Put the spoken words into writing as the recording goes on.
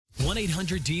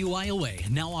1-800-DUIOA,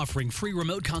 now offering free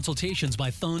remote consultations by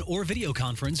phone or video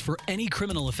conference for any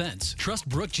criminal offense. Trust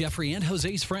Brooke, Jeffrey, and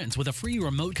Jose's friends with a free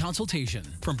remote consultation.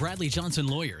 From Bradley Johnson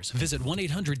Lawyers, visit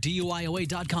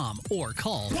 1-800-DUIOA.com or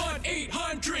call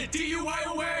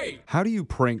 1-800-DUIOA. How do you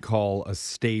prank call a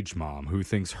stage mom who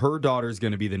thinks her daughter's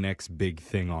going to be the next big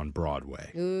thing on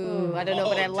Broadway? Ooh, I don't know,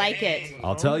 but I like it.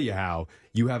 I'll tell you how.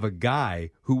 You have a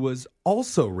guy who was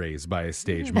also raised by a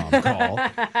stage mom call.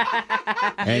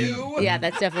 Yeah,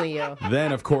 that's definitely you.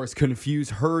 Then, of course, confuse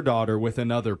her daughter with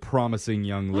another promising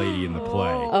young lady in the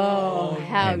play. Oh,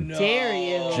 how dare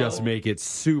you. Just make it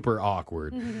super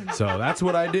awkward. So that's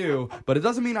what I do. But it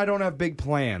doesn't mean I don't have big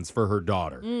plans for her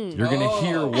daughter. You're going to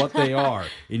hear what they are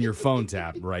in your phone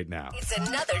tap right now. It's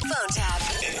another phone tap.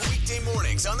 Weekday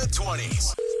mornings on the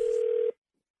 20s.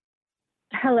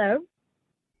 Hello.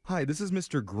 Hi, this is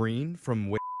Mr. Green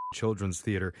from Children's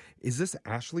Theater. Is this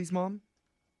Ashley's mom?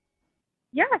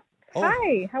 Yes. Oh.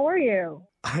 Hi. How are you?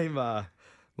 I'm a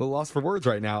little lost for words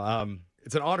right now.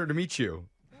 It's an honor to meet you.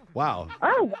 Wow.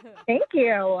 Oh, thank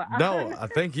you. No,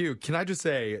 thank you. Can I just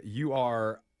say you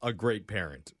are a great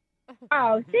parent?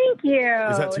 Oh, thank you.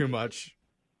 Is that too much?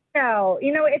 No,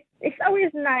 it's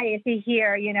always nice to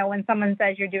hear, when someone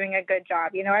says you're doing a good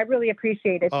job. I really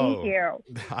appreciate it. Thank you.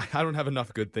 I don't have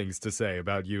enough good things to say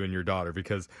about you and your daughter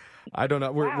because I don't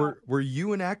know. Were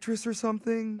you an actress or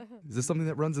something? Is this something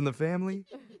that runs in the family?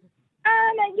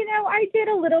 I did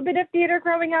a little bit of theater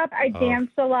growing up. I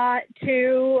danced a lot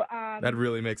too. That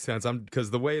really makes sense.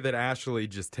 Because the way that Ashley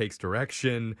just takes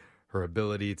direction, her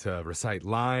ability to recite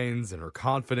lines, and her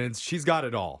confidence, she's got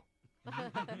it all.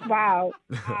 Wow.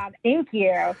 Thank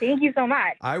you. Thank you so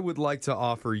much. I would like to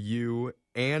offer you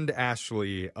and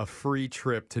Ashley a free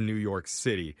trip to New York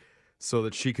City so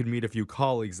that she could meet a few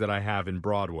colleagues that I have in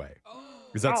Broadway.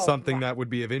 Is that something that would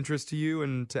be of interest to you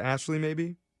and to Ashley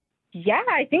maybe? Yeah,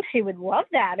 I think she would love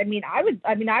that. I would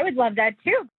love that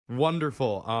too.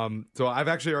 Wonderful. So I've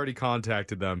actually already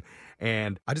contacted them,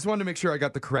 and I just wanted to make sure I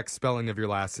got the correct spelling of your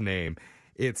last name.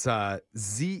 It's Zenfelder.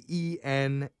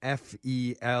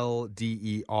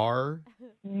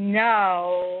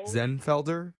 No.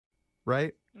 Zenfelder,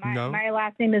 right? No. My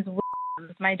last name is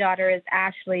Williams. My daughter is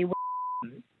Ashley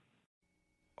Williams.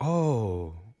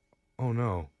 Oh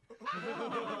no.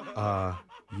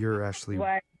 You're Ashley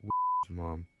What?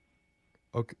 mom.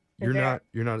 Okay, you're not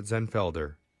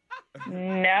Zenfelder.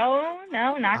 No,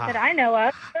 not that I know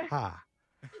of. Ha.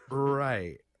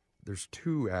 Right. There's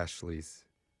two Ashleys.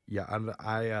 Yeah,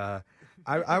 I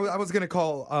was gonna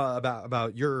call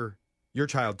about your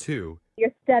child too.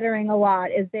 You're stuttering a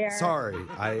lot. Is there? Sorry,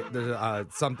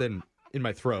 there's something in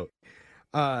my throat.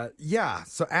 Yeah.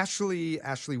 So Ashley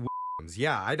Williams.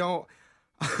 Yeah, I don't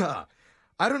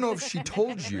know if she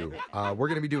told you. We're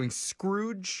gonna be doing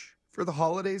Scrooge for the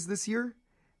holidays this year,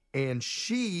 and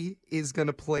she is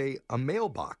gonna play a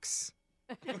mailbox.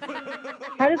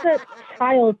 How does a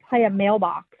child play a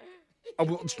mailbox?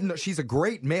 Well, no, she's a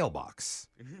great mailbox.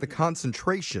 The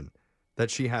concentration that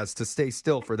she has to stay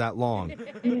still for that long.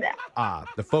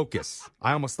 The focus.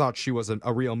 I almost thought she was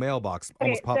a real mailbox.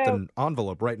 Almost popped an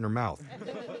envelope right in her mouth.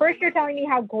 First, you're telling me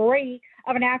how great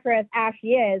of an actress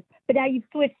Ashley is, but now you've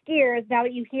switched gears now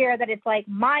that you hear that it's like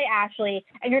my Ashley,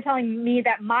 and you're telling me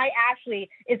that my Ashley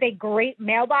is a great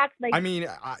mailbox? Like, I mean,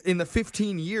 in the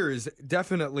 15 years,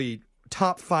 definitely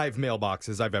top 5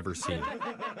 mailboxes I've ever seen.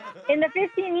 In the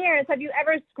 15 years, have you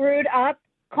ever screwed up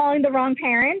calling the wrong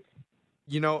parent?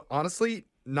 Honestly,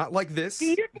 not like this.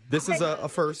 This is a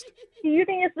first. Do you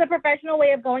think this is a professional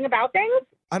way of going about things?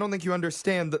 I don't think you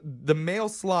understand. The mail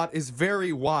slot is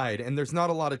very wide, and there's not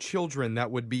a lot of children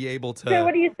that would be able to... So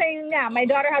what are you saying now? My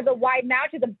daughter has a wide mouth.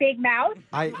 She has a big mouth?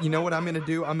 You know what I'm going to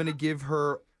do? I'm going to give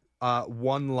her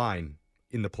one line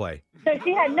in the play. So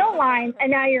she had no lines,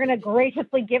 and now you're going to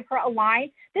graciously give her a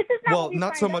line? This is not... Well,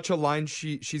 not so much a line.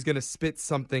 She's going to spit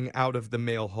something out of the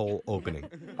mail hole opening.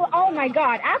 Well, oh, my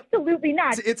God. Absolutely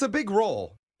not. It's a big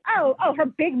role. Oh, her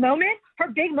big moment? Her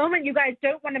big moment you guys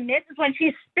don't want to miss is when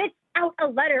she spits out a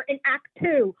letter in Act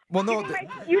 2. Well, no.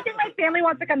 You think my family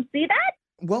wants to come see that?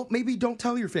 Well, maybe don't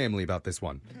tell your family about this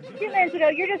one. 2 minutes ago,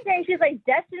 you're just saying she's like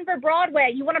destined for Broadway.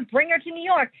 You want to bring her to New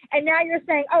York. And now you're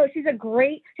saying, oh, she has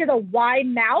a wide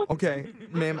mouth. Okay,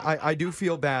 ma'am, I do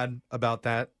feel bad about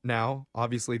that now.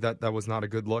 Obviously, that was not a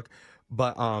good look.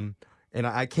 But, and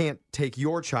I can't take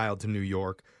your child to New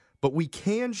York, but we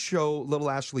can show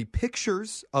little Ashley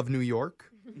pictures of New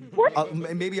York. What?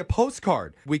 Maybe a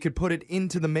postcard. We could put it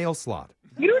into the mail slot.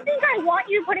 You think I want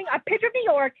you putting a picture of New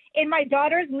York in my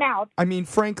daughter's mouth? I mean,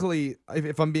 frankly,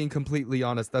 if I'm being completely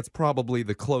honest, that's probably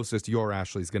the closest your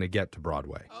Ashley's going to get to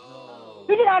Broadway.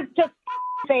 You did not just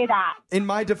say that. In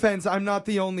my defense, I'm not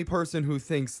the only person who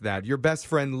thinks that. Your best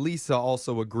friend Lisa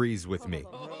also agrees with me.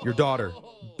 Your daughter,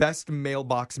 best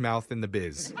mailbox mouth in the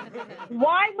biz.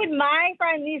 Why would my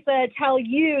friend Lisa tell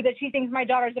you that she thinks my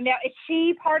daughter's a male? Is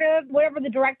she part of whatever the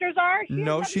directors are?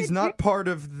 No, she's not part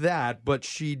of that, but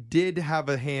she did have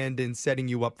a hand in setting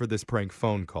you up for this prank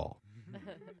phone call.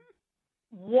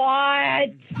 What?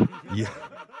 Yeah.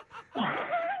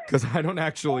 Because I don't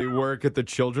actually work at the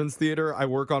Children's Theater. I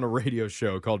work on a radio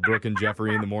show called Brooke and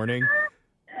Jeffrey in the Morning.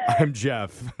 I'm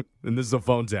Jeff, and this is a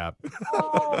phone tap.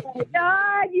 Oh, my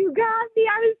God. You got me.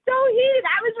 I was so heated.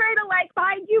 I was ready to,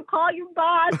 find you, call you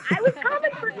boss. I was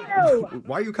coming for you.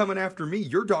 Why are you coming after me?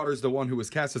 Your daughter's the one who was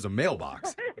cast as a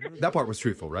mailbox. That part was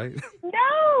truthful, right?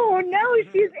 No,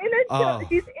 she's in a show.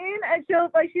 She's in a show,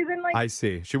 but she's in I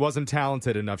see. She wasn't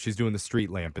talented enough. She's doing the street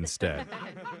lamp instead.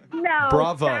 No.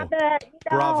 Bravo. Stop it.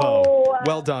 No. Bravo.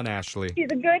 Well done, Ashley. She's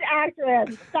a good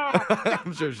actress. Stop.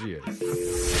 I'm sure she is.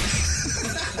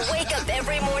 Wake up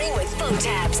every morning with phone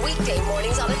taps. Weekday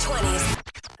mornings on the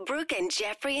 20s. Brooke and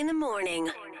Jeffrey in the morning.